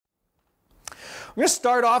We're going to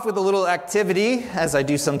start off with a little activity, as I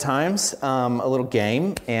do sometimes, a little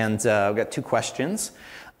game, and we've got two questions.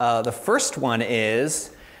 The first one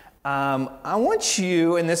is, I want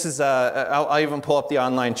you, and this is, I'll even pull up the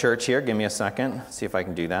online church here. Give me a second, see if I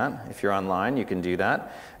can do that. If you're online, you can do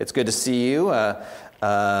that. It's good to see you,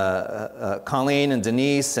 Colleen and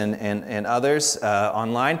Denise and others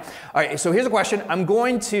online. All right, so here's a question. I'm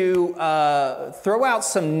going to throw out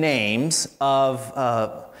some names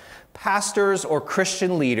of pastors or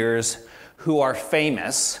Christian leaders who are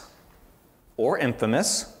famous or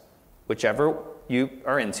infamous, whichever you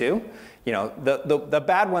are into. You know, the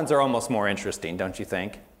bad ones are almost more interesting, don't you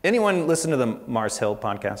think? Anyone listen to the Mars Hill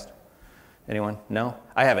podcast? Anyone? No?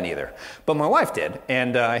 I haven't either. But my wife did,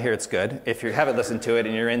 and I hear it's good. If you haven't listened to it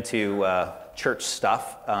and you're into church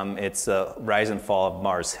stuff, it's Rise and Fall of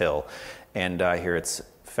Mars Hill, and I hear it's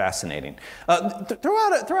fascinating. Throw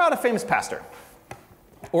out a famous pastor.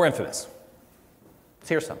 Or infamous. Let's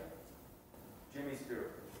hear some. Jimmy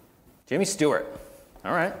Stewart. Jimmy Stewart.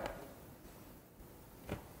 All right.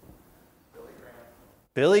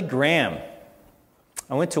 Billy Graham.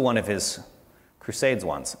 I went to one of his crusades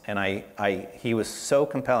once, and he was so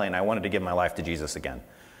compelling, I wanted to give my life to Jesus again.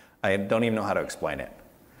 I don't even know how to explain it.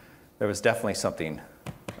 There was definitely something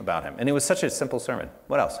about him. And it was such a simple sermon.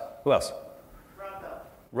 What else? Who else? Rob Bell.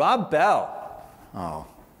 Rob Bell. Oh,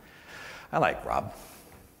 I like Rob.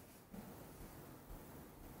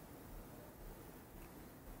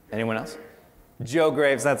 Anyone else? Joe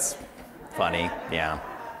Graves, that's funny, yeah.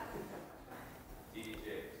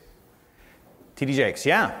 T.D. Jakes,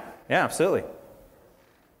 yeah, absolutely.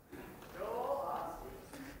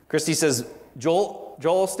 Christy says, Joel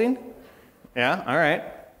Osteen? Yeah, all right,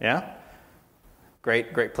 yeah.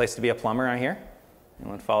 Great place to be a plumber, I hear.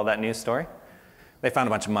 Anyone follow that news story? They found a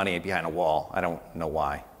bunch of money behind a wall. I don't know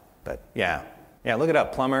why, but yeah, look it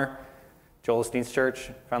up. Plumber, Joel Osteen's church,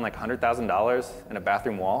 found like $100,000 in a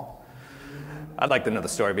bathroom wall. I'd like to know the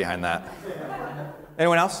story behind that.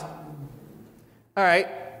 Anyone else? All right,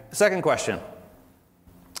 second question.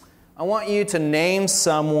 I want you to name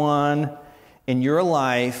someone in your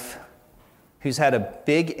life who's had a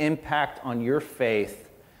big impact on your faith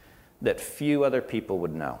that few other people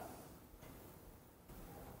would know.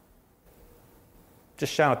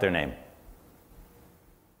 Just shout out their name.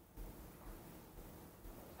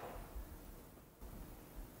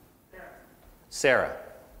 Sarah.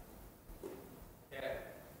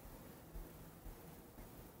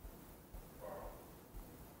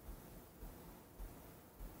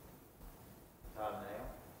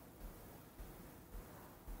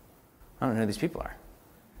 I don't know who these people are.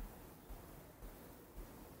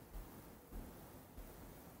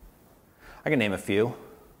 I can name a few.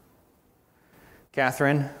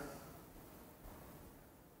 Catherine.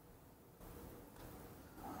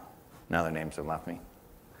 Now their names have left me.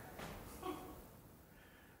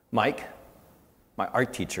 Mike, my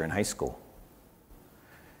art teacher in high school,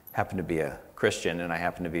 happened to be a Christian, and I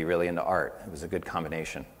happened to be really into art. It was a good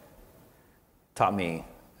combination. Taught me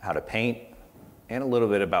how to paint and a little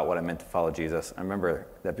bit about what it meant to follow Jesus. I remember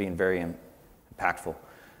that being very impactful.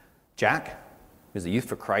 Jack was a Youth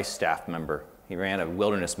for Christ staff member. He ran a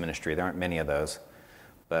wilderness ministry. There aren't many of those.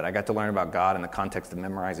 But I got to learn about God in the context of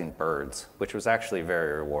memorizing birds, which was actually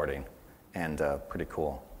very rewarding and pretty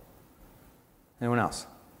cool. Anyone else?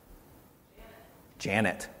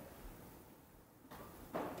 Janet.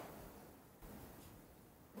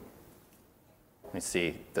 Let me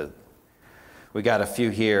see. We got a few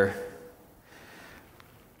here.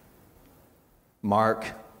 Mark,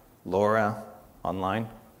 Laura, online.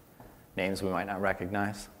 Names we might not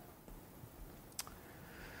recognize.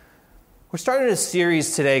 We're starting a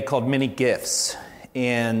series today called Many Gifts.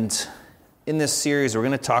 And in this series, we're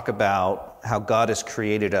going to talk about how God has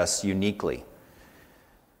created us uniquely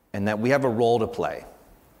and that we have a role to play.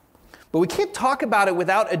 But we can't talk about it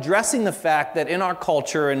without addressing the fact that in our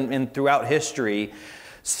culture and throughout history,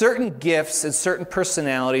 certain gifts and certain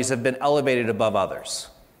personalities have been elevated above others.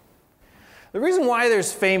 The reason why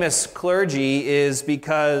there's famous clergy is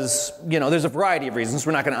because, there's a variety of reasons.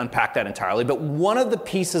 We're not going to unpack that entirely. But one of the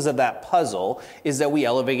pieces of that puzzle is that we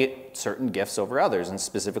elevate certain gifts over others, and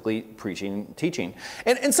specifically preaching, teaching.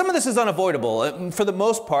 And some of this is unavoidable. For the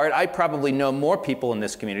most part, I probably know more people in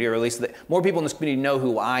this community, or at least more people in this community know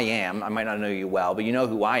who I am. I might not know you well, but you know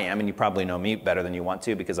who I am, and you probably know me better than you want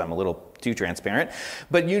to because I'm a little too transparent.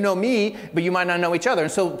 But you know me, but you might not know each other.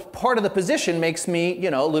 And so part of the position makes me,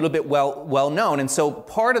 a little bit well known. And so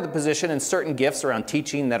part of the position and certain gifts around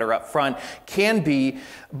teaching that are up front can be,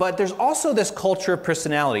 but there's also this culture of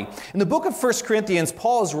personality. In the book of 1 Corinthians,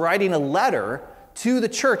 Paul is writing a letter to the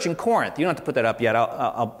church in Corinth. You don't have to put that up yet.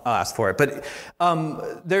 I'll ask for it. But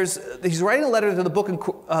he's writing a letter to the book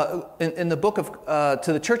in the book of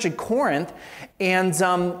to the church in Corinth, and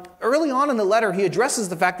early on in the letter, he addresses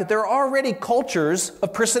the fact that there are already cultures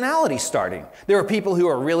of personality starting. There are people who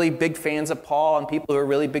are really big fans of Paul, and people who are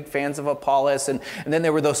really big fans of Apollos, and then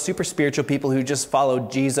there were those super spiritual people who just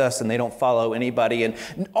followed Jesus and they don't follow anybody, and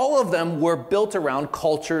all of them were built around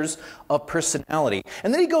cultures of personality.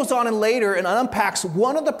 And then he goes on and later and unpacks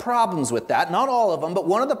one of the problems with that, not all of them, but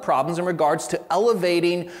one of the problems in regards to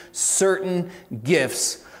elevating certain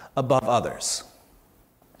gifts above others.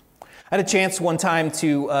 I had a chance one time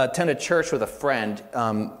to attend a church with a friend.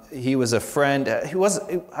 He was a friend. He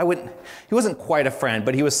wasn't quite a friend,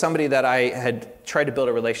 but he was somebody that I had tried to build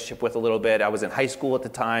a relationship with a little bit. I was in high school at the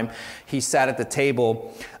time. He sat at the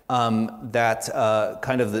table that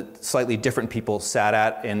kind of the slightly different people sat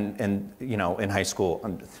at in high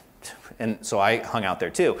school. And so I hung out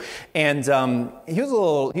there too. And he was a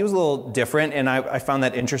little different, and I found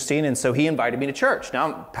that interesting. And so he invited me to church. Now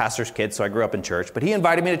I'm a pastor's kid, so I grew up in church. But he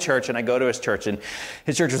invited me to church, and I go to his church. And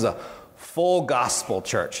his church was a full gospel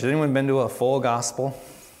church. Has anyone been to a full gospel?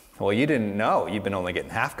 Well, you didn't know. You've been only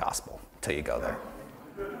getting half gospel until you go there.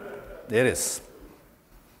 It is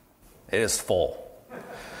full.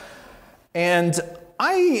 And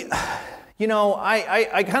I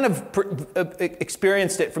kind of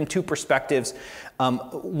experienced it from two perspectives.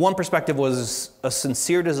 One perspective was a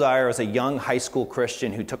sincere desire as a young high school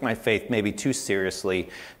Christian who took my faith maybe too seriously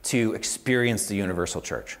to experience the universal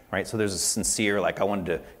church, right? So there's a sincere, I wanted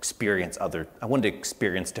to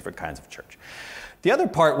experience different kinds of church. The other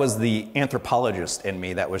part was the anthropologist in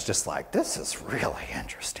me that was just like, this is really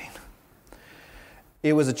interesting.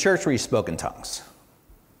 It was a church where you spoke in tongues.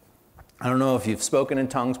 I don't know if you've spoken in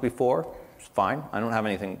tongues before. It's fine. I don't have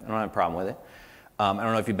a problem with it. I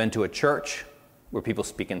don't know if you've been to a church where people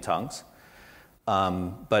speak in tongues.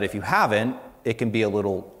 But if you haven't, it can be a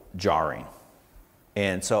little jarring.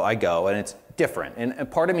 And so I go, and it's different.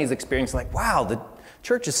 And part of me is experiencing wow, the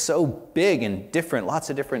church is so big and different,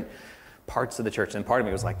 lots of different parts of the church. And part of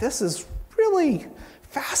me was like, this is really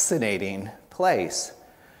fascinating place.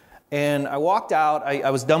 And I walked out. I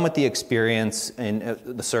was done with the experience in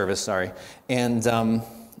the service, and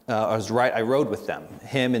I rode with them,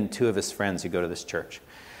 him and two of his friends who go to this church.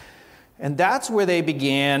 And that's where they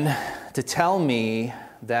began to tell me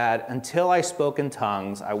that until I spoke in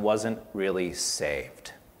tongues, I wasn't really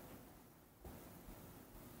saved.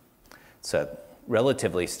 It's a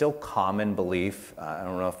relatively still common belief. I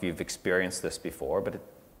don't know if you've experienced this before,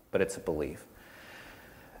 but it's a belief.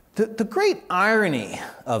 The great irony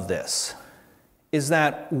of this is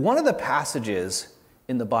that one of the passages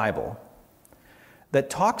in the Bible that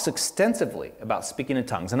talks extensively about speaking in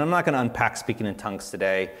tongues, and I'm not going to unpack speaking in tongues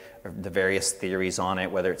today, or the various theories on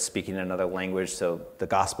it, whether it's speaking in another language so the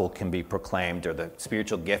gospel can be proclaimed, or the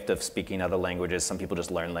spiritual gift of speaking other languages. Some people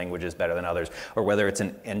just learn languages better than others, or whether it's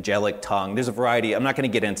an angelic tongue. There's a variety. I'm not going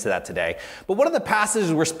to get into that today. But one of the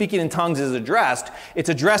passages where speaking in tongues is addressed, it's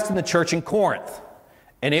addressed in the church in Corinth.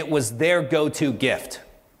 And it was their go-to gift.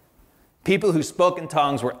 People who spoke in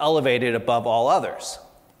tongues were elevated above all others.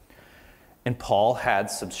 And Paul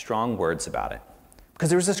had some strong words about it. Because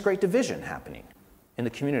there was this great division happening in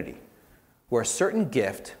the community, where a certain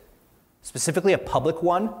gift, specifically a public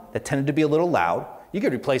one that tended to be a little loud, you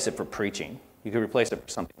could replace it for preaching. You could replace it for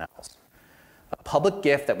something else. A public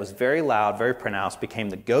gift that was very loud, very pronounced,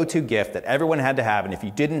 became the go-to gift that everyone had to have. And if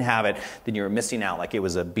you didn't have it, then you were missing out, like it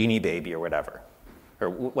was a Beanie Baby or whatever. Or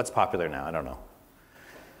what's popular now, I don't know.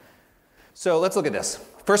 So let's look at this.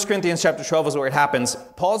 1 Corinthians chapter 12 is where it happens.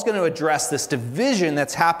 Paul's going to address this division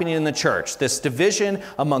that's happening in the church, this division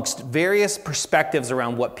amongst various perspectives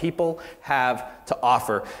around what people have to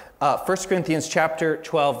offer. 1 Corinthians chapter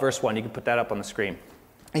 12, verse 1. You can put that up on the screen.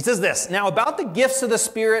 He says this, "Now about the gifts of the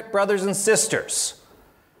Spirit, brothers and sisters,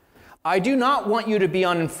 I do not want you to be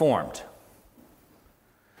uninformed."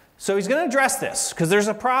 So he's going to address this because there's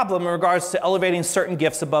a problem in regards to elevating certain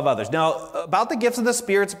gifts above others. Now, about the gifts of the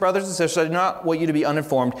spirits, brothers and sisters, I do not want you to be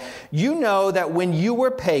uninformed. You know that when you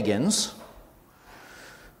were pagans,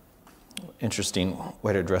 interesting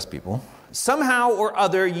way to address people, somehow or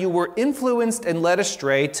other you were influenced and led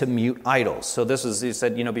astray to mute idols. So this is, he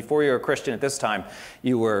said, before you were a Christian at this time,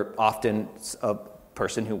 you were often a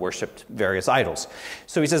person who worshipped various idols.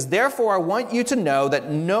 So he says, "Therefore, I want you to know that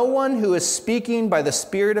no one who is speaking by the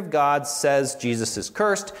Spirit of God says Jesus is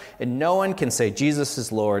cursed, and no one can say Jesus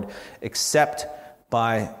is Lord except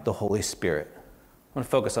by the Holy Spirit." I want to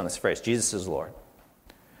focus on this phrase, Jesus is Lord.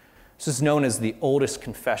 This is known as the oldest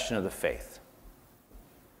confession of the faith,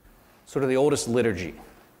 sort of the oldest liturgy.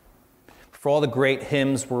 before all the great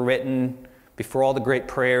hymns were written, before all the great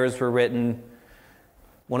prayers were written,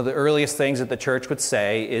 one of the earliest things that the church would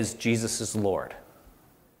say is, Jesus is Lord.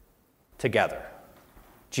 Together.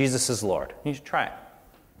 Jesus is Lord. You should try it.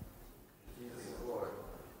 Jesus is Lord.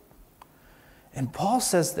 And Paul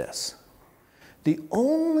says this, the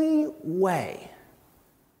only way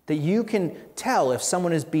that you can tell if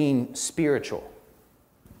someone is being spiritual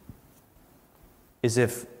is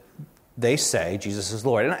if they say Jesus is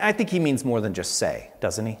Lord. And I think he means more than just say,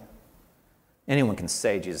 doesn't he? Anyone can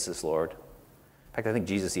say Jesus is Lord. In fact, I think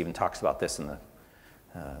Jesus even talks about this in the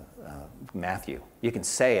Matthew. You can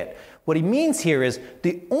say it. What he means here is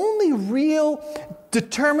the only real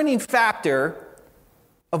determining factor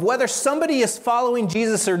of whether somebody is following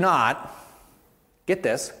Jesus or not, get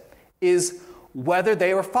this, is whether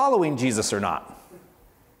they are following Jesus or not.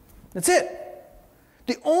 That's it.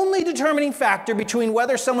 The only determining factor between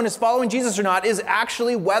whether someone is following Jesus or not is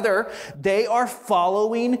actually whether they are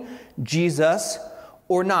following Jesus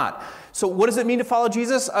or not. So what does it mean to follow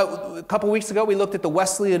Jesus? A couple weeks ago, we looked at the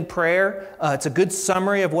Wesleyan prayer. It's a good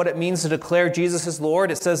summary of what it means to declare Jesus as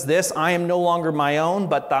Lord. It says this, I am no longer my own,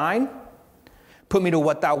 but thine. Put me to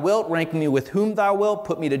what thou wilt, rank me with whom thou wilt,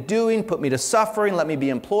 put me to doing, put me to suffering, let me be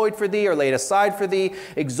employed for thee, or laid aside for thee,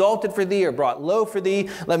 exalted for thee, or brought low for thee.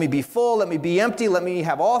 Let me be full, let me be empty, let me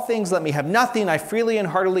have all things, let me have nothing. I freely and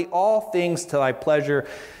heartily all things to thy pleasure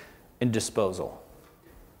and disposal.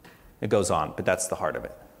 It goes on, but that's the heart of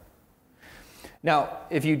it. Now,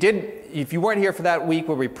 if you weren't here for that week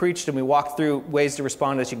where we preached and we walked through ways to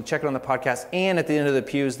respond to this, you can check it on the podcast. And at the end of the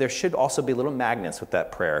pews, there should also be little magnets with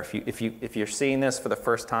that prayer. If you're seeing this for the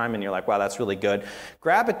first time and you're like, wow, that's really good,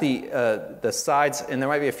 grab at the sides, and there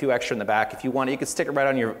might be a few extra in the back. If you want it, you can stick it right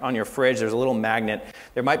on your fridge. There's a little magnet.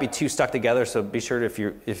 There might be two stuck together, so be sure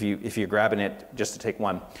to, if you're grabbing it, just to take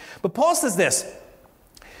one. But Paul says this.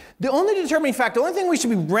 The only determining factor, the only thing we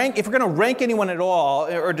should be if we're going to rank anyone at all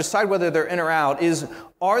or decide whether they're in or out, is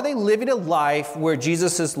are they living a life where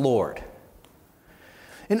Jesus is Lord?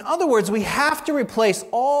 In other words, we have to replace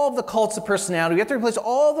all of the cults of personality. We have to replace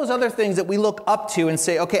all those other things that we look up to and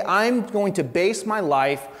say, okay, I'm going to base my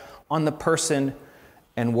life on the person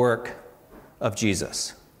and work of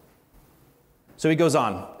Jesus. So he goes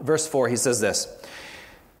on. Verse 4, he says this.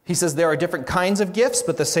 He says, there are different kinds of gifts,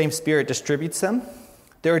 but the same Spirit distributes them.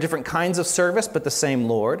 There are different kinds of service, but the same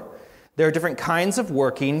Lord. There are different kinds of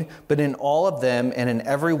working, but in all of them and in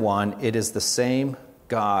every one, it is the same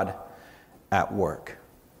God at work.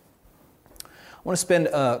 I want to spend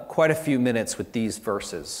quite a few minutes with these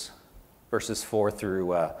verses 4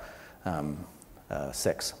 through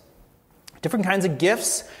 6. Different kinds of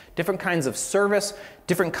gifts, different kinds of service,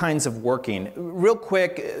 different kinds of working. Real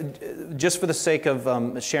quick, just for the sake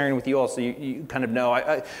of sharing with you all, so you kind of know,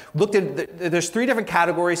 I looked at, there's 3 different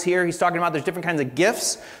categories here. He's talking about there's different kinds of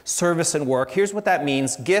gifts, service, and work. Here's what that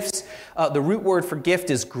means. Gifts, the root word for gift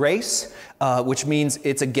is grace, which means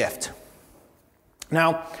it's a gift.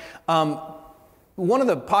 Now, one of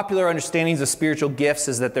the popular understandings of spiritual gifts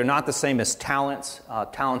is that they're not the same as talents.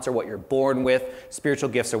 Talents are what you're born with. Spiritual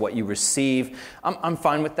gifts are what you receive. I'm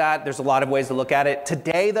fine with that. There's a lot of ways to look at it.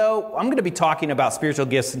 Today, though, I'm going to be talking about spiritual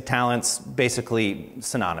gifts and talents basically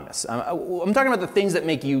synonymous. I'm talking about the things that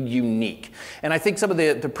make you unique. And I think some of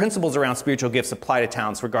the principles around spiritual gifts apply to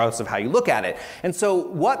talents regardless of how you look at it. And so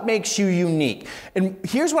what makes you unique? And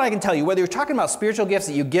here's what I can tell you. Whether you're talking about spiritual gifts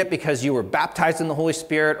that you get because you were baptized in the Holy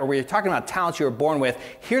Spirit, or whether you're talking about talents you were born with,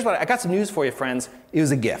 here's what I got some news for you, friends. It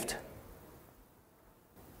was a gift.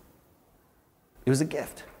 It was a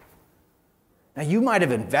gift. Now, you might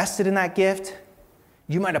have invested in that gift.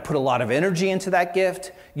 You might have put a lot of energy into that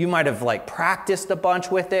gift. You might have practiced a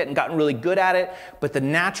bunch with it and gotten really good at it. But the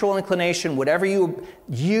natural inclination, whatever you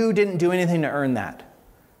didn't do anything to earn that.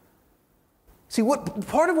 See,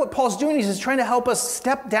 part of what Paul's doing is he's trying to help us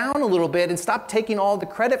step down a little bit and stop taking all the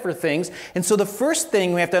credit for things. And so the first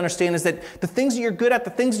thing we have to understand is that the things that you're good at,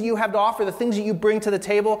 the things that you have to offer, the things that you bring to the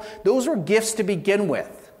table, those were gifts to begin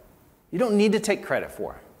with. You don't need to take credit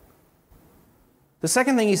for them. The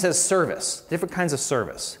second thing he says, service, different kinds of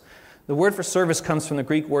service. The word for service comes from the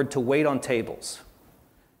Greek word to wait on tables.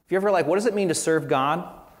 If you're ever what does it mean to serve God?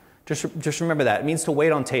 Just remember that. It means to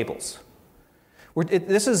wait on tables.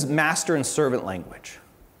 This is master and servant language.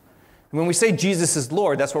 And when we say Jesus is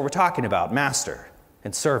Lord, that's what we're talking about, master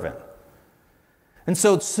and servant. And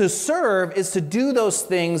so to serve is to do those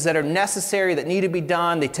things that are necessary, that need to be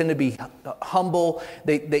done. They tend to be humble.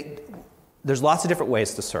 There's lots of different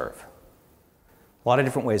ways to serve. A lot of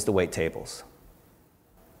different ways to wait tables.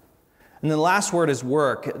 And then the last word is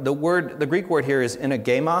work. The Greek word here is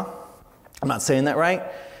energema. I'm not saying that right,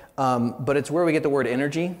 but it's where we get the word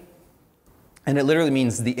energy. And it literally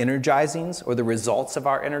means the energizings or the results of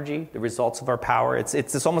our energy, the results of our power.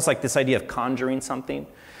 It's almost like this idea of conjuring something.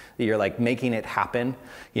 That you're like making it happen,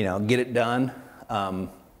 get it done.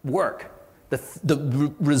 Work.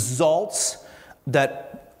 The results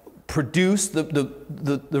that produce,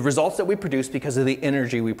 the results that we produce because of the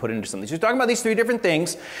energy we put into something. So he's talking about these three different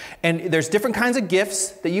things, and there's different kinds of gifts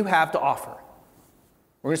that you have to offer.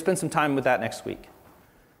 We're going to spend some time with that next week.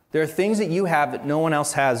 There are things that you have that no one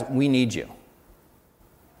else has. We need you.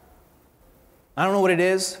 I don't know what it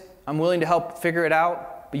is. I'm willing to help figure it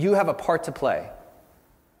out, but you have a part to play.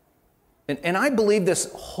 And I believe this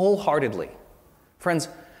wholeheartedly. Friends,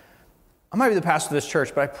 I might be the pastor of this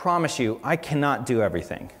church, but I promise you, I cannot do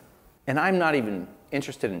everything. And I'm not even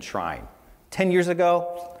interested in trying. 10 years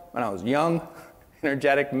ago, when I was young,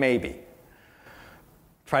 energetic, maybe.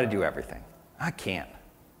 Try to do everything. I can't.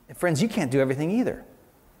 And friends, you can't do everything either.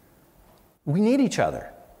 We need each other.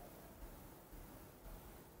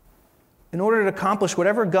 In order to accomplish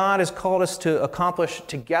whatever God has called us to accomplish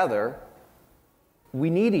together, we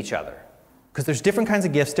need each other. Because there's different kinds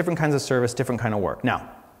of gifts, different kinds of service, different kind of work.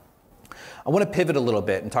 Now, I want to pivot a little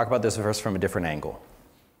bit and talk about this verse from a different angle.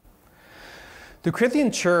 The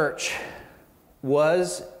Corinthian church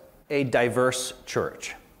was a diverse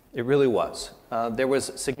church. It really was. There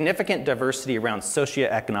was significant diversity around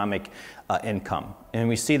socioeconomic income. And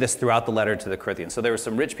we see this throughout the letter to the Corinthians. So there were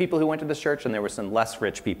some rich people who went to this church, and there were some less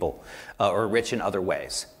rich people, or rich in other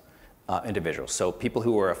ways. Individuals. So people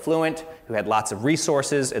who were affluent, who had lots of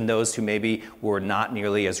resources, and those who maybe were not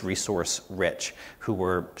nearly as resource rich, who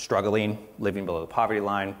were struggling, living below the poverty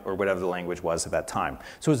line, or whatever the language was at that time.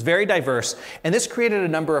 So it was very diverse, and this created a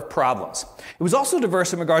number of problems. It was also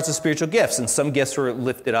diverse in regards to spiritual gifts, and some gifts were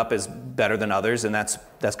lifted up as better than others, and that's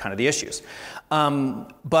kind of the issues.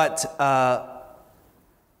 But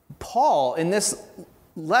Paul, in this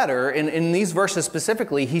letter, in these verses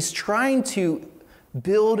specifically, he's trying to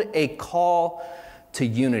build a call to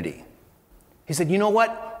unity. He said, you know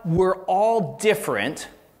what? We're all different.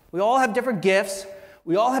 We all have different gifts.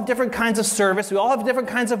 We all have different kinds of service. We all have different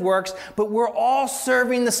kinds of works, but we're all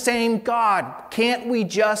serving the same God. Can't we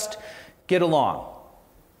just get along?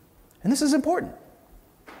 And this is important.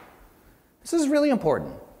 This is really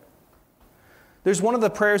important. There's one of the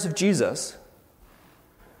prayers of Jesus,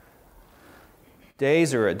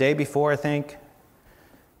 a day before, I think.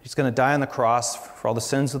 He's going to die on the cross for all the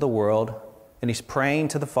sins of the world, and he's praying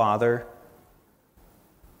to the Father,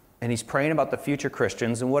 and he's praying about the future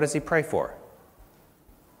Christians, and what does he pray for?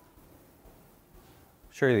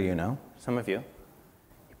 Surely you know, some of you.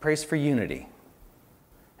 He prays for unity.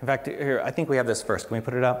 In fact, here, I think we have this first. Can we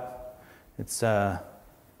put it up? It's, try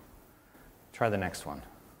the next one.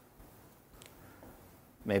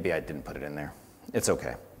 Maybe I didn't put it in there. It's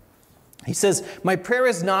okay. He says, my prayer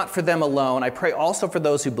is not for them alone. I pray also for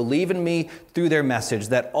those who believe in me through their message,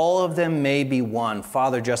 that all of them may be one.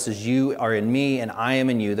 Father, just as you are in me and I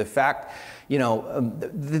am in you. The fact,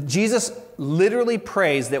 Jesus literally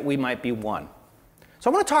prays that we might be one.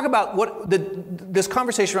 So I want to talk about this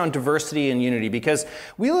conversation around diversity and unity, because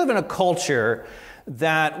we live in a culture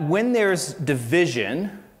that when there's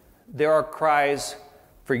division, there are cries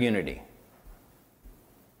for unity.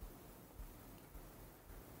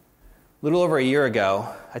 A little over a year ago,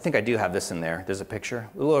 I think I do have this in there. There's a picture.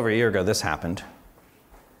 A little over a year ago, this happened.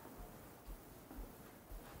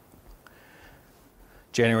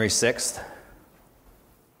 January 6th.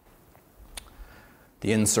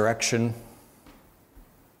 The insurrection.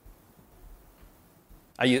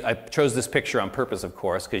 I chose this picture on purpose, of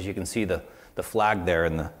course, because you can see the flag there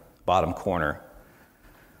in the bottom corner.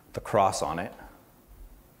 The cross on it.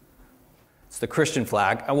 It's the Christian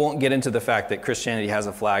flag. I won't get into the fact that Christianity has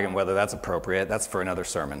a flag and whether that's appropriate. That's for another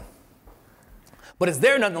sermon. But it's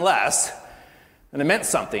there nonetheless, and it meant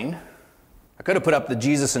something. I could have put up the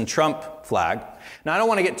Jesus and Trump flag. Now, I don't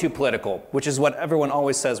want to get too political, which is what everyone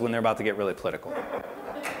always says when they're about to get really political.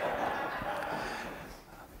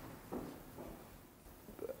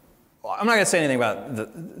 I'm not going to say anything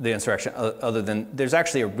about the insurrection other than there's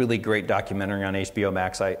actually a really great documentary on HBO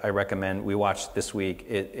Max I recommend we watched this week.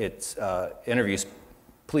 It interviews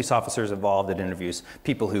police officers involved. It interviews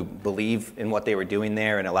people who believe in what they were doing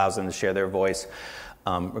there and allows them to share their voice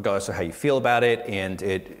regardless of how you feel about it. And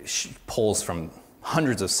it pulls from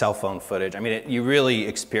hundreds of cell phone footage. I mean, you really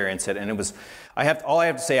experience it. And it was, all I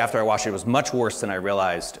have to say after I watched it was much worse than I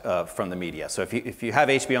realized from the media. So if you have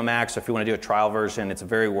HBO Max, or if you want to do a trial version, it's a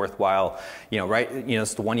very worthwhile,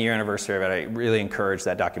 it's the 1 year anniversary of it. I really encourage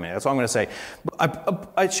that documentary. That's all I'm going to say.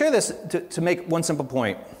 I share this to make one simple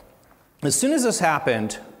point. As soon as this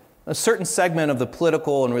happened, a certain segment of the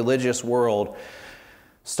political and religious world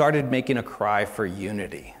started making a cry for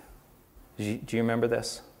unity. Do you remember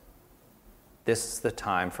this? This is the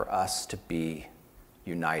time for us to be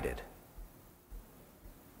united.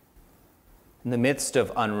 In the midst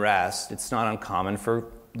of unrest, it's not uncommon for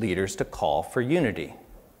leaders to call for unity.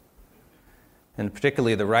 And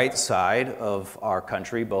particularly the right side of our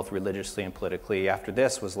country, both religiously and politically, after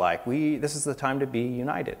this was like, this is the time to be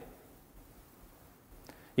united.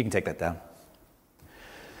 You can take that down.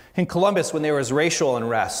 In Columbus, when there was racial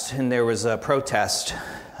unrest and there was a protest,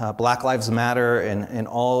 Black Lives Matter and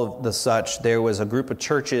all of the such, there was a group of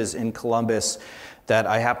churches in Columbus that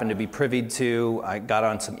I happened to be privy to. I got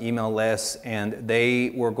on some email lists, and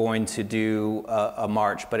they were going to do a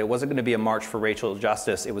march, but it wasn't going to be a march for racial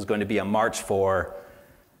justice. It was going to be a march for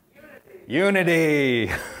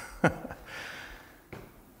unity.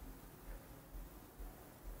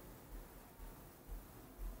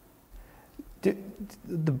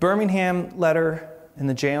 The Birmingham letter in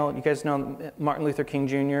the jail, you guys know Martin Luther King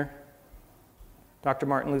Jr.? Dr.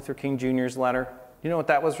 Martin Luther King Jr.'s letter. You know what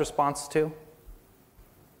that was response to?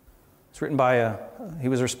 It's written by he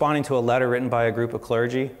was responding to a letter written by a group of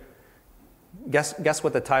clergy. Guess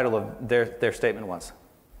what the title of their statement was?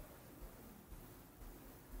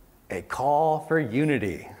 A call for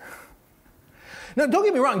unity. Now, don't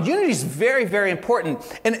get me wrong, unity is very, very important.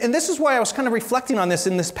 And this is why I was kind of reflecting on this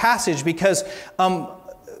in this passage, because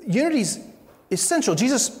unity is essential.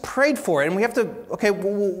 Jesus prayed for it, and we have to,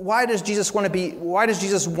 why does Jesus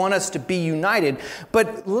want us to be united?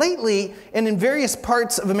 But lately, and in various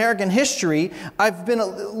parts of American history, I've been a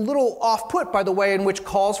little off-put by the way in which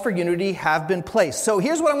calls for unity have been placed. So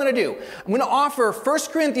here's what I'm going to do. I'm going to offer 1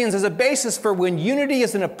 Corinthians as a basis for when unity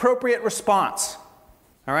is an appropriate response.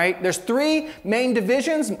 All right, there's three main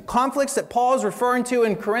divisions, conflicts that Paul is referring to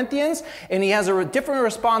in Corinthians, and he has a different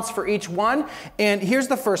response for each one. And here's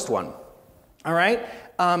the first one. All right,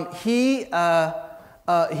 he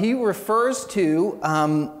refers to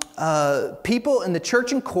people in the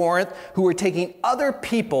church in Corinth who were taking other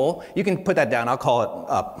people. You can put that down. I'll call it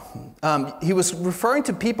up. He was referring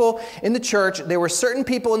to people in the church. There were certain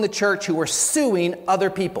people in the church who were suing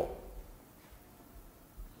other people.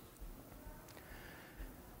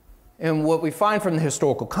 And what we find from the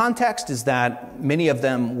historical context is that many of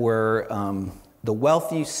them were the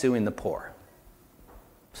wealthy suing the poor.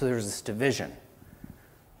 So there's this division,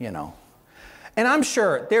 And I'm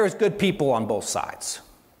sure there's good people on both sides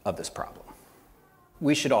of this problem.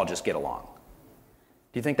 We should all just get along.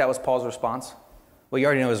 Do you think that was Paul's response? Well, you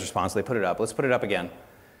already know his response. They put it up. Let's put it up again.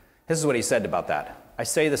 This is what he said about that. I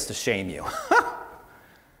say this to shame you.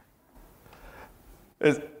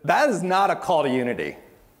 That is not a call to unity.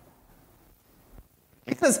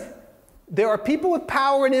 Because there are people with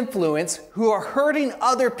power and influence who are hurting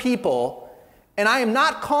other people, and I am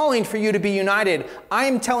not calling for you to be united. I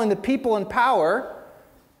am telling the people in power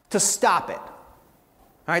to stop it. All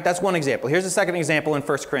right, that's one example. Here's the second example in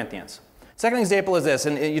 1 Corinthians. Second example is this,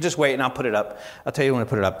 and you just wait and I'll put it up. I'll tell you when to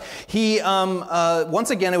put it up. He, once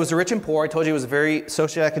again, it was the rich and poor. I told you it was a very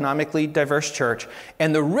socioeconomically diverse church.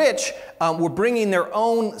 And the rich were bringing their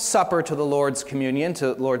own supper to the Lord's communion,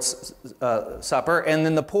 to the Lord's supper. And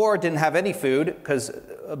then the poor didn't have any food because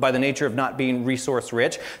by the nature of not being resource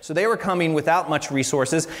rich. So they were coming without much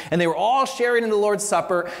resources. And they were all sharing in the Lord's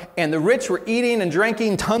supper. And the rich were eating and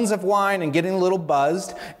drinking tons of wine and getting a little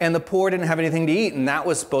buzzed. And the poor didn't have anything to eat. And that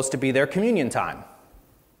was supposed to be their communion time.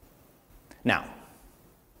 Now,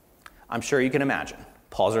 I'm sure you can imagine,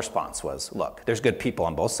 Paul's response was, look, there's good people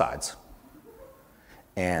on both sides,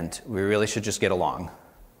 and we really should just get along.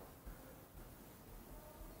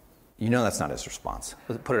 You know that's not his response.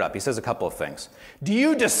 Put it up. He says a couple of things. Do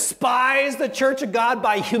you despise the church of God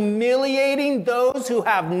by humiliating those who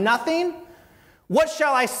have nothing? What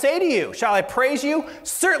shall I say to you? Shall I praise you?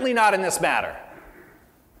 Certainly not in this matter.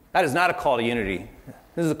 That is not a call to unity.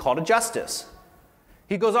 This is a call to justice.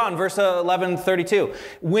 He goes on, verse 11:32.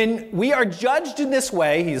 When we are judged in this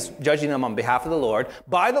way, he's judging them on behalf of the Lord,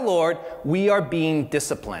 by the Lord, we are being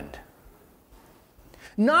disciplined.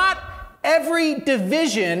 Not every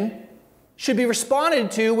division should be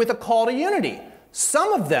responded to with a call to unity.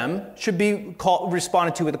 Some of them should be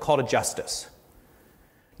responded to with a call to justice.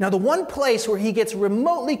 Now, the one place where he gets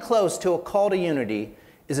remotely close to a call to unity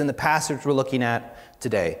is in the passage we're looking at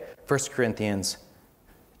today, 1 Corinthians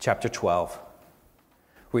chapter 12,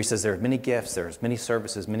 where he says there are many gifts, there's many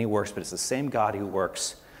services, many works, but it's the same God who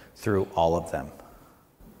works through all of them.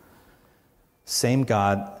 Same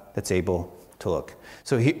God that's able to look.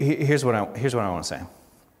 So here's what I want to say.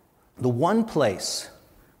 The one place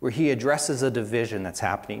where he addresses a division that's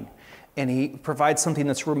happening, and he provides something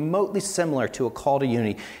that's remotely similar to a call to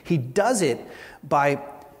unity, he does it by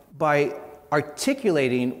by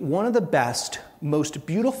articulating one of the best, most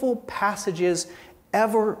beautiful passages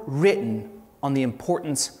ever written on the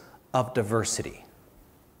importance of diversity.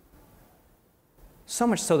 So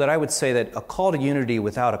much so that I would say that a call to unity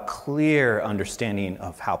without a clear understanding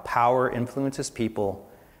of how power influences people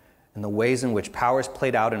and the ways in which power is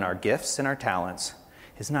played out in our gifts and our talents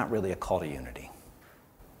is not really a call to unity.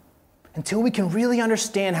 Until we can really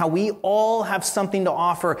understand how we all have something to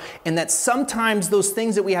offer, and that sometimes those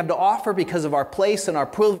things that we have to offer because of our place and our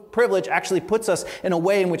privilege actually puts us in a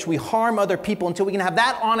way in which we harm other people, until we can have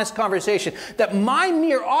that honest conversation, that my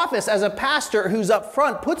mere office as a pastor who's up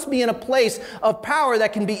front puts me in a place of power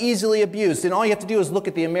that can be easily abused. And all you have to do is look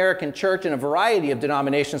at the American church and a variety of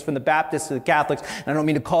denominations, from the Baptists to the Catholics. And I don't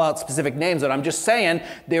mean to call out specific names, but I'm just saying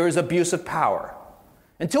there is abuse of power.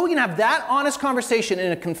 Until we can have that honest conversation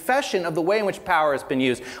and a confession of the way in which power has been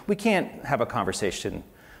used, we can't have a conversation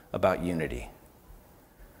about unity.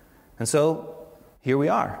 And so, here we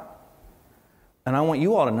are. And I want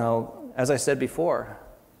you all to know, as I said before,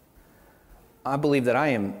 I believe that I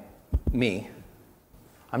am me.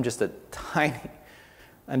 I'm just a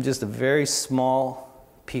very small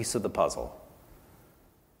piece of the puzzle.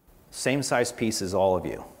 Same size piece as all of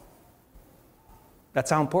you.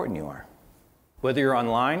 That's how important you are. Whether you're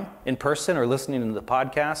online, in person, or listening to the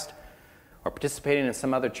podcast, or participating in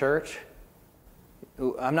some other church,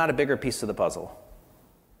 I'm not a bigger piece of the puzzle.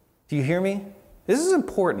 Do you hear me? This is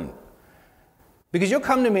important. Because you'll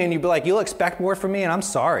come to me and you'll be like, you'll expect more from me, and I'm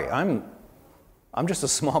sorry. I'm just a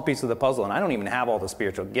small piece of the puzzle, and I don't even have all the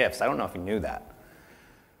spiritual gifts. I don't know if you knew that.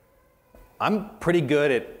 I'm pretty good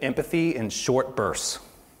at empathy in short bursts.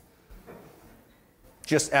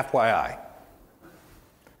 Just FYI.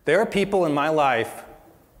 There are people in my life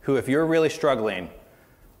who, if you're really struggling,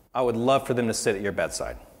 I would love for them to sit at your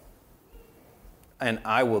bedside. And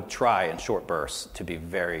I will try in short bursts to be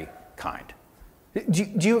very kind. Do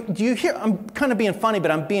you hear? I'm kind of being funny, but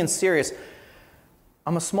I'm being serious.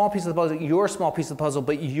 I'm a small piece of the puzzle. You're a small piece of the puzzle,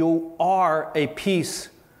 but you are a piece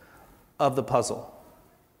of the puzzle.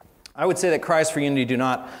 I would say that cries for unity do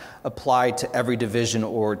not apply to every division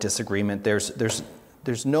or disagreement.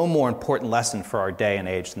 There's no more important lesson for our day and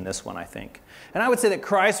age than this one, I think. And I would say that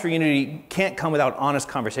cries for unity can't come without honest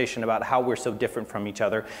conversation about how we're so different from each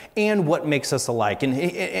other and what makes us alike.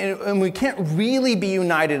 And we can't really be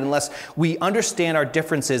united unless we understand our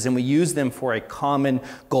differences and we use them for a common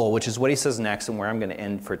goal, which is what he says next and where I'm going to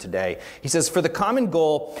end for today. He says, for the common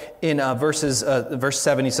goal in verse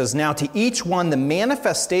 7, he says, now to each one the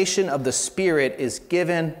manifestation of the Spirit is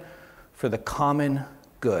given for the common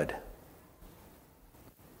good.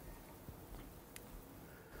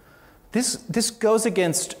 This goes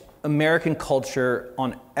against American culture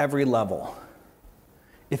on every level.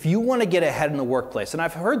 If you want to get ahead in the workplace, and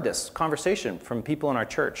I've heard this conversation from people in our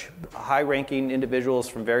church, high-ranking individuals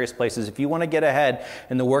from various places, if you want to get ahead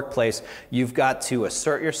in the workplace, you've got to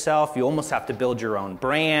assert yourself. You almost have to build your own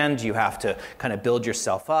brand. You have to kind of build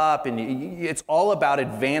yourself up, and it's all about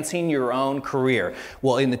advancing your own career.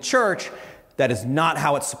 Well, in the church, that is not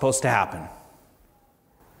how it's supposed to happen.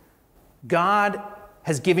 God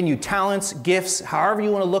has given you talents, gifts, however you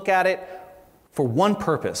want to look at it, for one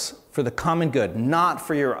purpose, for the common good, not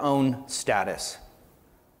for your own status,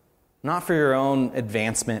 not for your own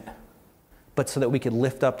advancement, but so that we could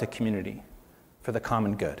lift up the community for the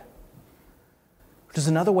common good. Which is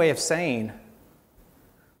another way of saying,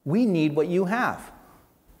 we need what you have.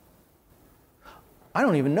 I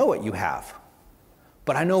don't even know what you have,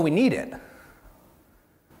 but I know we need it.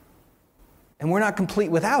 And we're not complete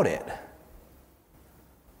without it.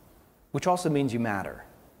 Which also means you matter.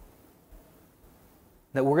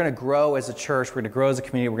 That we're going to grow as a church, we're going to grow as a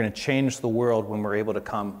community, we're going to change the world when we're able to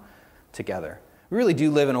come together. We really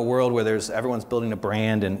do live in a world where everyone's building a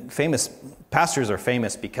brand, and famous pastors are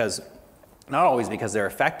famous because, not always because they're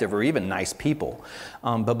effective or even nice people,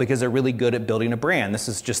 but because they're really good at building a brand. This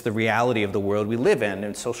is just the reality of the world we live in,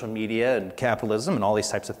 and social media and capitalism and all these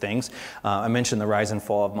types of things. I mentioned the Rise and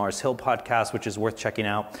Fall of Mars Hill podcast, which is worth checking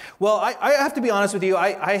out. Well, I have to be honest with you.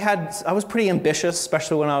 I was pretty ambitious,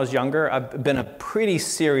 especially when I was younger. I've been a pretty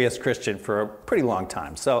serious Christian for a pretty long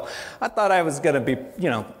time. So I thought I was going to be,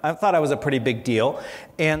 I thought I was a pretty big deal.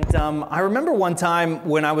 And I remember one time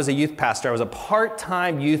when I was a youth pastor, I was a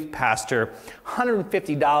part-time youth pastor,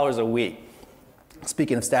 $150 a week,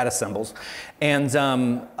 speaking of status symbols, and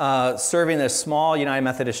serving this small United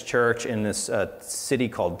Methodist church in this city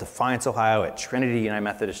called Defiance, Ohio, at Trinity United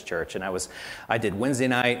Methodist Church. And I did Wednesday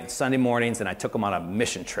night, Sunday mornings, and I took them on a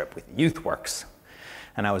mission trip with YouthWorks.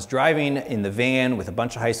 And I was driving in the van with a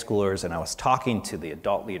bunch of high schoolers, and I was talking to the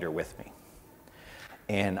adult leader with me.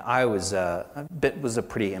 And I was a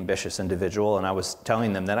pretty ambitious individual, and I was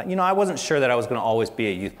telling them that, I wasn't sure that I was going to always be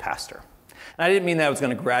a youth pastor. And I didn't mean that I was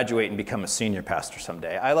going to graduate and become a senior pastor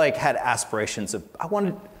someday. I had aspirations of, I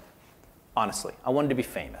wanted to be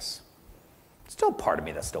famous. Still a part of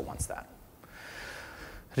me that still wants that.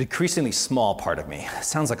 A decreasingly small part of me. It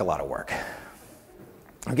sounds like a lot of work.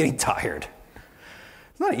 I'm getting tired.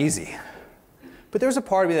 It's not easy. But there's a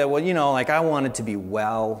part of me that, I wanted to be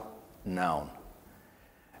well known.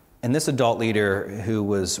 And this adult leader, who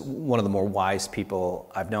was one of the more wise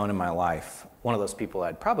people I've known in my life, one of those people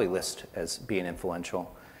I'd probably list as being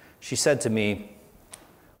influential, she said to me,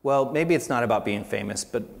 well, maybe it's not about being famous,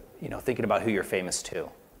 but thinking about who you're famous to,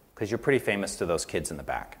 because you're pretty famous to those kids in the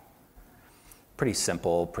back. Pretty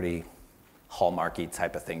simple, pretty hallmarky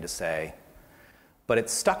type of thing to say, but it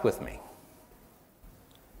stuck with me.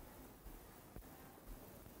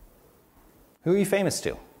 Who are you famous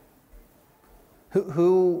to?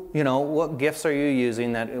 What gifts are you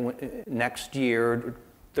using that next year,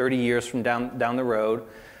 30 years from down the road,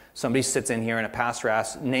 somebody sits in here and a pastor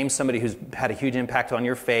asks, name somebody who's had a huge impact on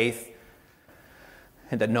your faith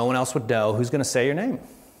and that no one else would know, who's going to say your name?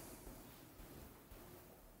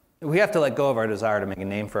 We have to let go of our desire to make a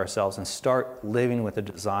name for ourselves and start living with a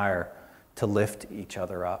desire to lift each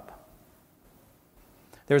other up.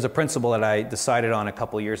 There's a principle that I decided on a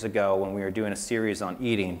couple years ago when we were doing a series on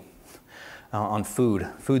eating, on food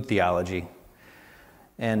theology.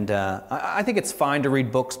 And I think it's fine to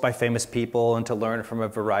read books by famous people and to learn from a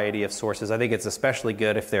variety of sources. I think it's especially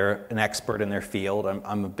good if they're an expert in their field.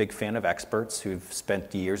 I'm a big fan of experts who've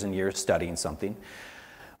spent years and years studying something.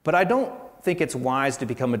 But I don't think it's wise to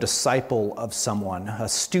become a disciple of someone, a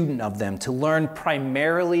student of them, to learn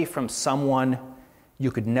primarily from someone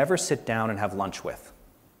you could never sit down and have lunch with.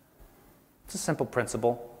 It's a simple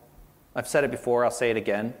principle. I've said it before, I'll say it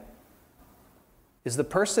again. Is the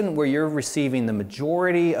person where you're receiving the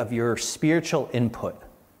majority of your spiritual input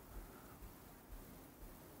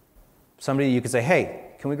somebody you could say,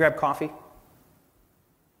 hey, can we grab coffee?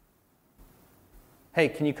 Hey,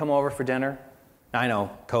 can you come over for dinner? I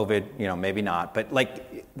know, COVID, maybe not, but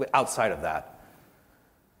outside of that.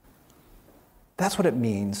 That's what it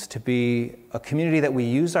means to be a community that we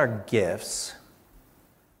use our gifts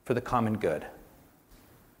for the common good.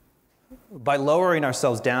 By lowering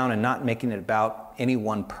ourselves down and not making it about any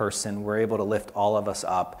one person, we're able to lift all of us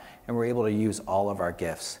up and we're able to use all of our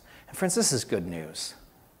gifts. And friends, this is good news.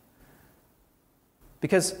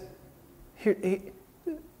 Because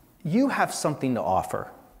you have something to offer.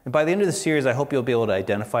 And by the end of the series, I hope you'll be able to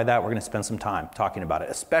identify that. We're going to spend some time talking about it,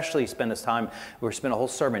 especially spend this time, we're spend a whole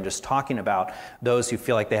sermon just talking about those who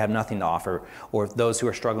feel like they have nothing to offer or those who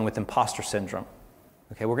are struggling with imposter syndrome.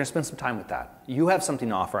 Okay, we're going to spend some time with that. You have something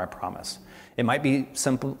to offer, I promise. It might be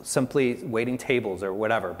simply waiting tables or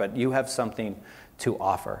whatever, but you have something to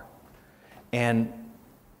offer. And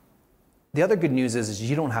the other good news is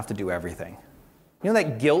you don't have to do everything. You know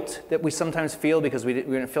that guilt that we sometimes feel because we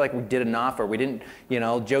didn't feel like we did enough, or we didn't,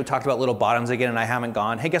 Joe talked about Little Bottoms again and I haven't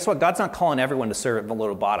gone. Hey, guess what? God's not calling everyone to serve at the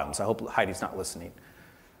Little Bottoms. I hope Heidi's not listening.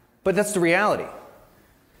 But that's the reality.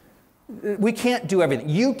 We can't do everything.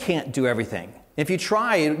 You can't do everything. If you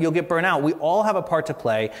try, you'll get burnt out. We all have a part to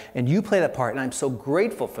play, and you play that part, and I'm so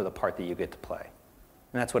grateful for the part that you get to play.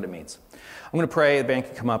 And that's what it means. I'm going to pray. The band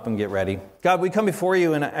can come up and get ready. God, we come before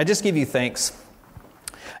you, and I just give you thanks.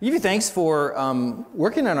 I give you thanks for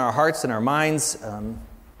working in our hearts and our minds.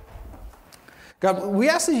 God, we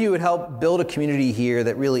ask that you would help build a community here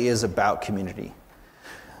that really is about community.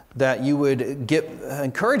 That you would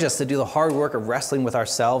encourage us to do the hard work of wrestling with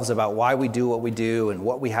ourselves about why we do what we do and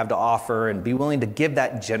what we have to offer, and be willing to give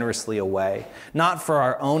that generously away. Not for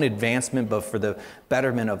our own advancement, but for the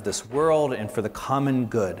betterment of this world and for the common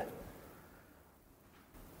good.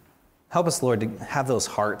 Help us, Lord, to have those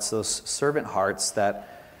hearts, those servant hearts that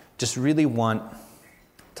just really want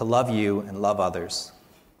to love you and love others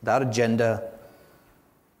without agenda.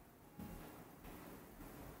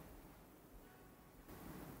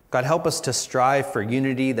 God, help us to strive for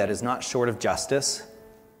unity that is not short of justice,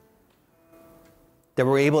 that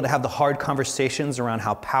we're able to have the hard conversations around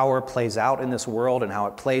how power plays out in this world and how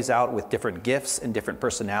it plays out with different gifts and different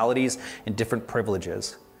personalities and different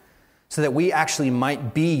privileges, so that we actually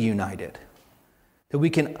might be united, that we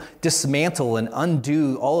can dismantle and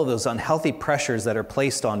undo all of those unhealthy pressures that are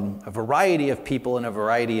placed on a variety of people in a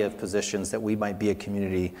variety of positions, that we might be a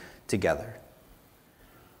community together.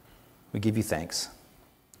 We give you thanks.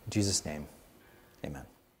 In Jesus' name, amen.